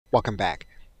Welcome back.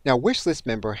 Now, Wishlist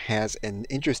Member has an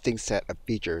interesting set of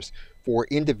features for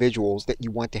individuals that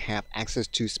you want to have access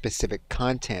to specific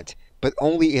content, but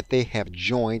only if they have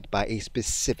joined by a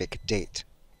specific date.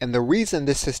 And the reason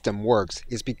this system works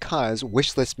is because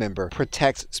Wishlist Member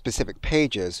protects specific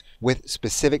pages with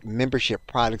specific membership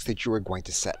products that you are going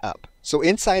to set up. So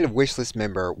inside of Wishlist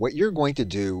Member, what you're going to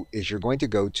do is you're going to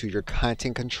go to your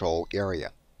content control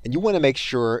area. And you want to make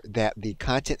sure that the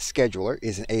content scheduler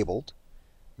is enabled,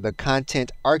 the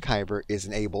content archiver is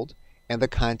enabled, and the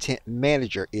content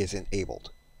manager is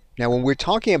enabled. Now, when we're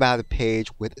talking about a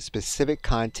page with specific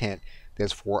content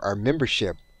that's for our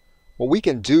membership, what we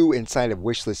can do inside of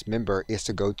Wishlist Member is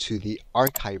to go to the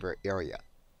archiver area.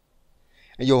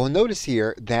 And you'll notice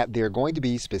here that there are going to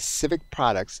be specific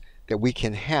products that we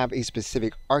can have a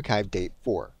specific archive date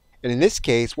for. And in this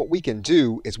case, what we can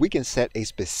do is we can set a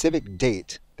specific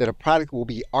date that a product will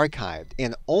be archived,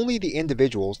 and only the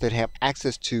individuals that have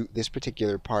access to this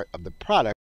particular part of the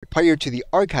product prior to the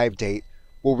archive date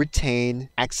will retain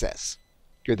access.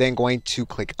 You're then going to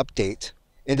click Update.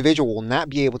 Individual will not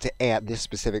be able to add this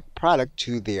specific product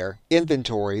to their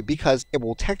inventory because it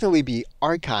will technically be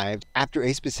archived after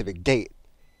a specific date.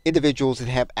 Individuals that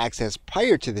have access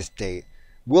prior to this date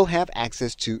will have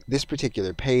access to this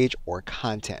particular page or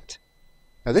content.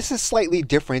 Now, this is slightly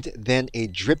different than a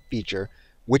drip feature,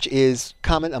 which is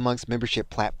common amongst membership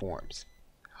platforms.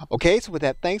 Okay, so with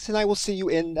that, thanks, and I will see you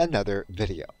in another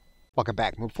video. Welcome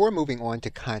back. Before moving on to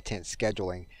content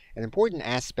scheduling, an important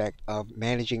aspect of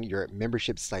managing your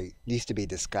membership site needs to be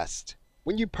discussed.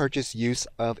 When you purchase use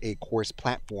of a course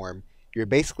platform, you're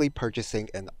basically purchasing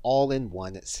an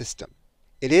all-in-one system.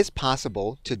 It is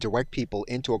possible to direct people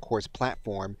into a course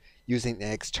platform using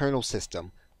an external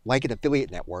system like an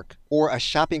affiliate network or a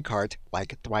shopping cart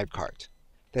like ThriveCart.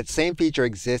 That same feature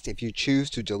exists if you choose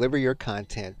to deliver your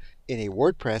content in a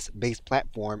WordPress-based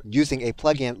platform using a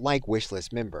plugin like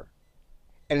Wishlist Member.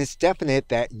 And it's definite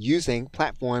that using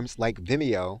platforms like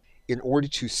Vimeo in order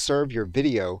to serve your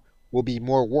video will be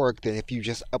more work than if you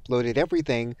just uploaded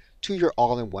everything to your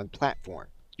all-in-one platform.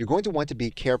 You're going to want to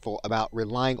be careful about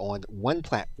relying on one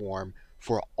platform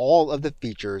for all of the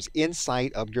features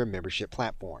inside of your membership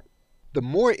platform. The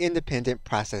more independent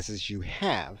processes you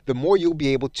have, the more you'll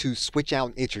be able to switch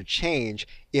out and interchange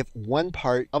if one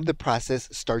part of the process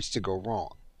starts to go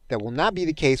wrong. That will not be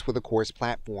the case with a course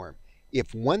platform.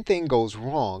 If one thing goes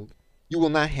wrong, you will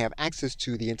not have access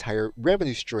to the entire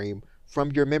revenue stream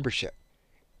from your membership.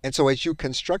 And so as you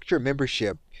construct your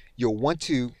membership, you'll want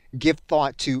to give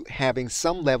thought to having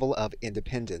some level of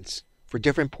independence for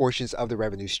different portions of the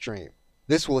revenue stream.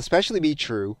 This will especially be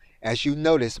true as you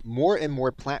notice more and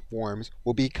more platforms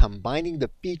will be combining the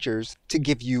features to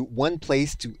give you one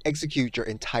place to execute your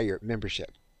entire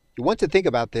membership. You want to think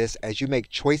about this as you make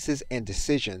choices and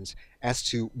decisions as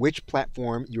to which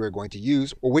platform you are going to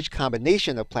use or which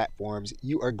combination of platforms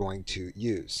you are going to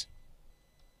use.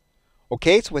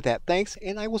 Okay, so with that, thanks,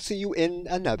 and I will see you in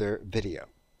another video.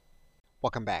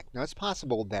 Welcome back. Now, it's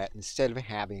possible that instead of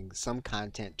having some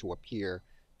content to appear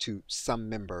to some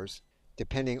members,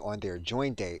 depending on their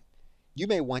join date, you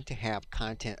may want to have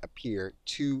content appear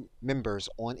to members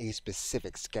on a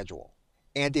specific schedule.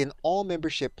 And in all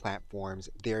membership platforms,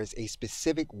 there is a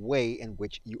specific way in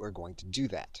which you are going to do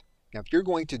that. Now, if you're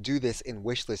going to do this in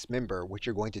Wishlist Member, what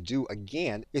you're going to do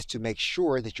again is to make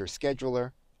sure that your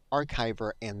scheduler,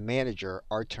 archiver, and manager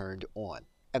are turned on.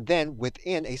 And then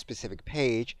within a specific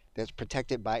page that's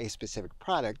protected by a specific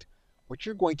product, what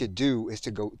you're going to do is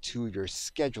to go to your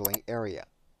scheduling area.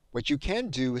 What you can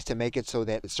do is to make it so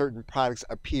that certain products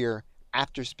appear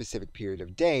after a specific period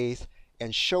of days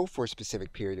and show for a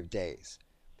specific period of days.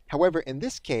 However, in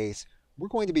this case, we're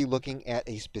going to be looking at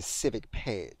a specific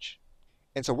page.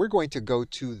 And so we're going to go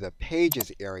to the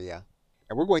Pages area,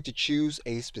 and we're going to choose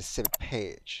a specific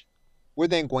page. We're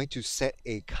then going to set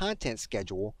a content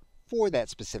schedule for that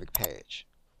specific page.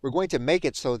 We're going to make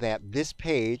it so that this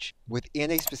page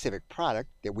within a specific product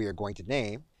that we are going to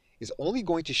name is only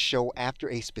going to show after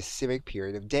a specific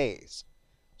period of days.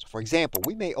 So for example,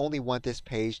 we may only want this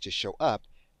page to show up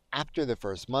after the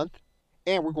first month,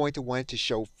 and we're going to want it to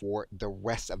show for the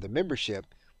rest of the membership,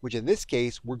 which in this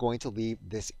case, we're going to leave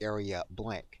this area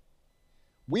blank.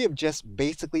 We have just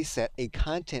basically set a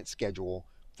content schedule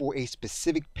for a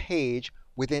specific page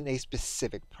within a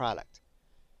specific product.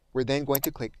 We're then going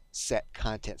to click Set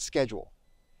Content Schedule.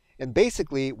 And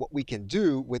basically what we can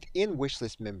do within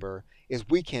Wishlist Member is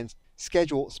we can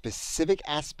schedule specific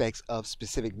aspects of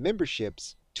specific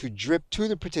memberships to drip to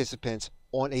the participants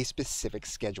on a specific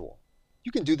schedule.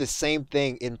 You can do the same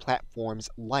thing in platforms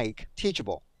like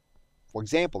Teachable. For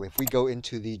example, if we go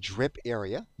into the drip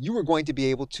area, you are going to be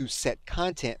able to set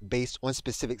content based on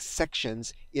specific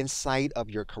sections inside of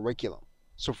your curriculum.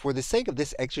 So for the sake of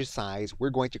this exercise, we're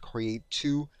going to create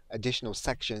 2 additional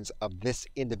sections of this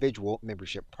individual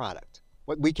membership product.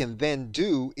 What we can then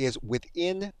do is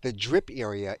within the drip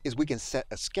area is we can set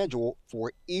a schedule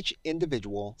for each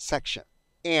individual section.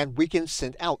 And we can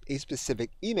send out a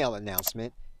specific email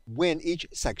announcement when each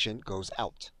section goes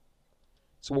out.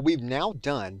 So what we've now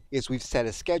done is we've set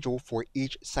a schedule for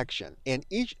each section, and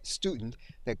each student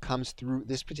that comes through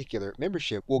this particular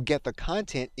membership will get the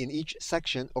content in each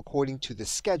section according to the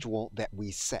schedule that we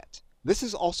set. This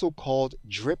is also called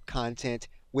drip content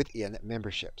within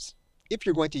memberships. If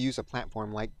you're going to use a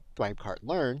platform like ThriveCart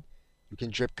Learn, you can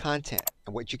drip content.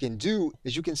 And what you can do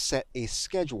is you can set a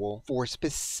schedule for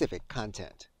specific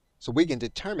content. So we can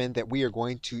determine that we are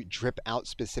going to drip out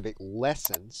specific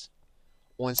lessons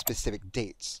on specific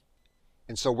dates.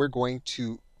 And so we're going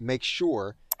to make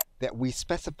sure that we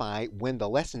specify when the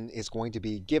lesson is going to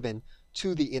be given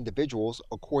to the individuals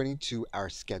according to our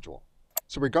schedule.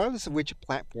 So regardless of which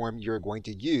platform you're going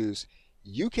to use,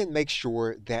 you can make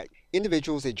sure that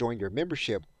individuals that join your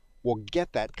membership will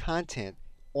get that content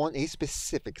on a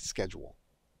specific schedule.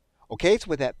 Okay, so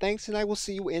with that, thanks, and I will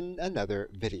see you in another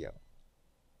video.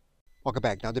 Welcome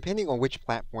back. Now, depending on which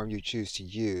platform you choose to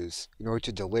use in order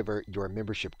to deliver your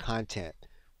membership content,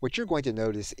 what you're going to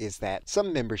notice is that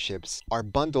some memberships are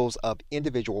bundles of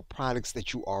individual products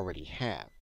that you already have.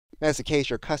 As the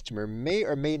case, your customer may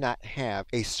or may not have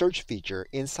a search feature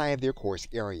inside of their course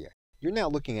area. You're now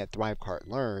looking at ThriveCart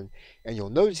Learn, and you'll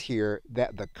notice here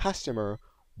that the customer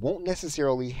won't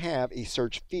necessarily have a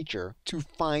search feature to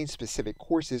find specific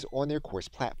courses on their course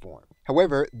platform.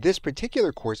 However, this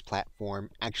particular course platform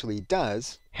actually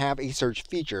does have a search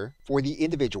feature for the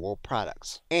individual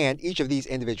products. And each of these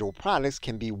individual products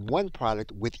can be one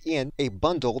product within a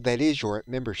bundle that is your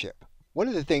membership. One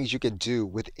of the things you can do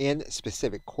within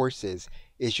specific courses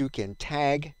is you can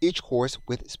tag each course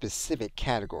with specific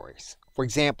categories. For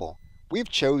example, we've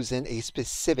chosen a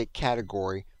specific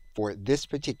category for this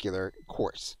particular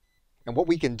course. And what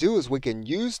we can do is we can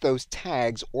use those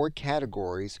tags or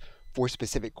categories for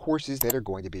specific courses that are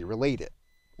going to be related.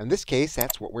 In this case,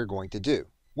 that's what we're going to do.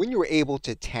 When you're able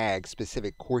to tag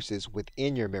specific courses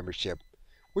within your membership,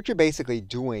 what you're basically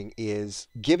doing is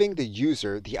giving the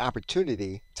user the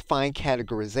opportunity to find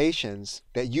categorizations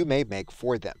that you may make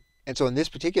for them. And so in this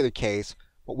particular case,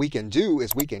 what we can do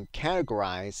is we can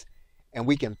categorize and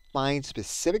we can find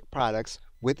specific products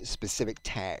with specific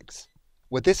tags.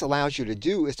 What this allows you to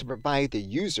do is to provide the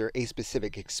user a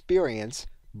specific experience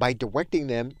by directing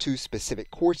them to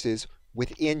specific courses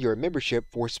within your membership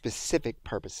for specific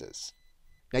purposes.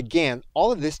 Now again,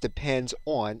 all of this depends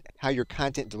on how your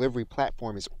content delivery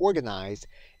platform is organized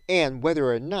and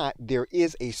whether or not there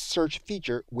is a search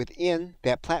feature within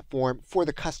that platform for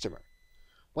the customer.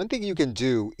 One thing you can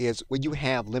do is when you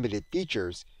have limited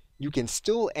features, you can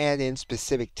still add in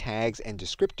specific tags and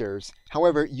descriptors.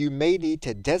 However, you may need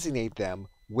to designate them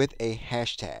with a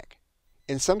hashtag.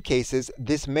 In some cases,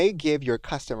 this may give your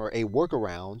customer a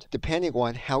workaround depending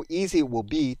on how easy it will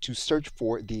be to search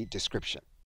for the description.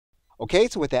 Okay,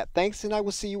 so with that, thanks, and I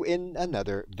will see you in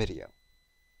another video.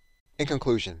 In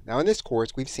conclusion, now in this course,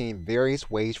 we've seen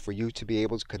various ways for you to be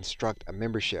able to construct a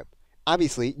membership.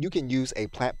 Obviously, you can use a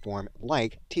platform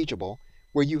like Teachable,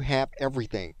 where you have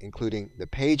everything, including the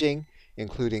paging,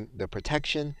 including the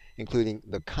protection, including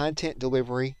the content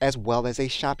delivery, as well as a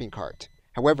shopping cart.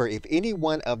 However, if any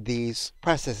one of these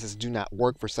processes do not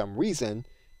work for some reason,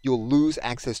 you'll lose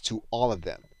access to all of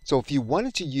them. So if you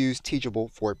wanted to use Teachable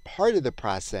for part of the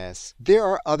process, there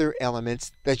are other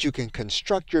elements that you can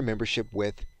construct your membership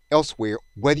with elsewhere,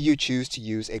 whether you choose to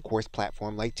use a course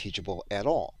platform like Teachable at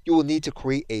all. You will need to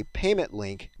create a payment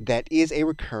link that is a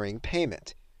recurring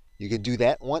payment. You can do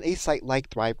that on a site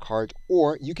like ThriveCart,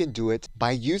 or you can do it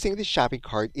by using the shopping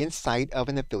cart inside of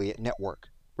an affiliate network.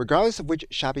 Regardless of which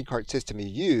shopping cart system you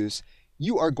use,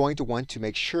 you are going to want to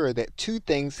make sure that 2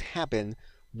 things happen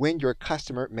when your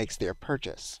customer makes their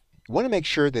purchase. You want to make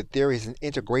sure that there is an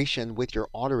integration with your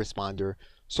autoresponder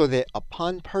so that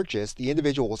upon purchase, the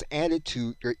individual is added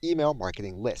to your email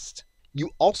marketing list.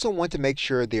 You also want to make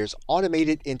sure there's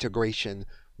automated integration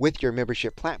with your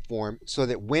membership platform so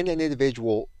that when an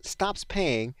individual stops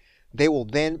paying, they will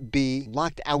then be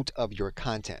locked out of your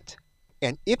content.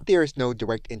 And if there is no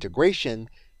direct integration,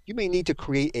 you may need to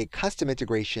create a custom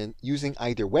integration using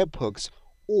either webhooks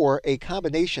or a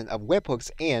combination of webhooks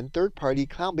and third-party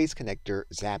cloud-based connector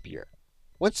Zapier.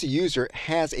 Once the user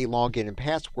has a login and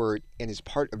password and is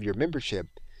part of your membership,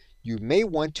 you may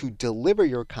want to deliver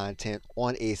your content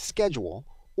on a schedule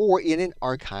or in an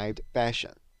archived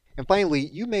fashion. And finally,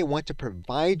 you may want to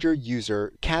provide your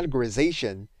user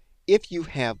categorization if you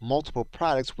have multiple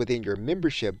products within your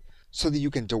membership so that you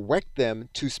can direct them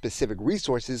to specific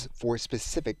resources for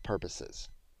specific purposes.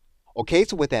 Okay,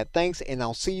 so with that, thanks, and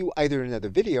I'll see you either in another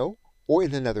video or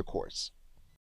in another course.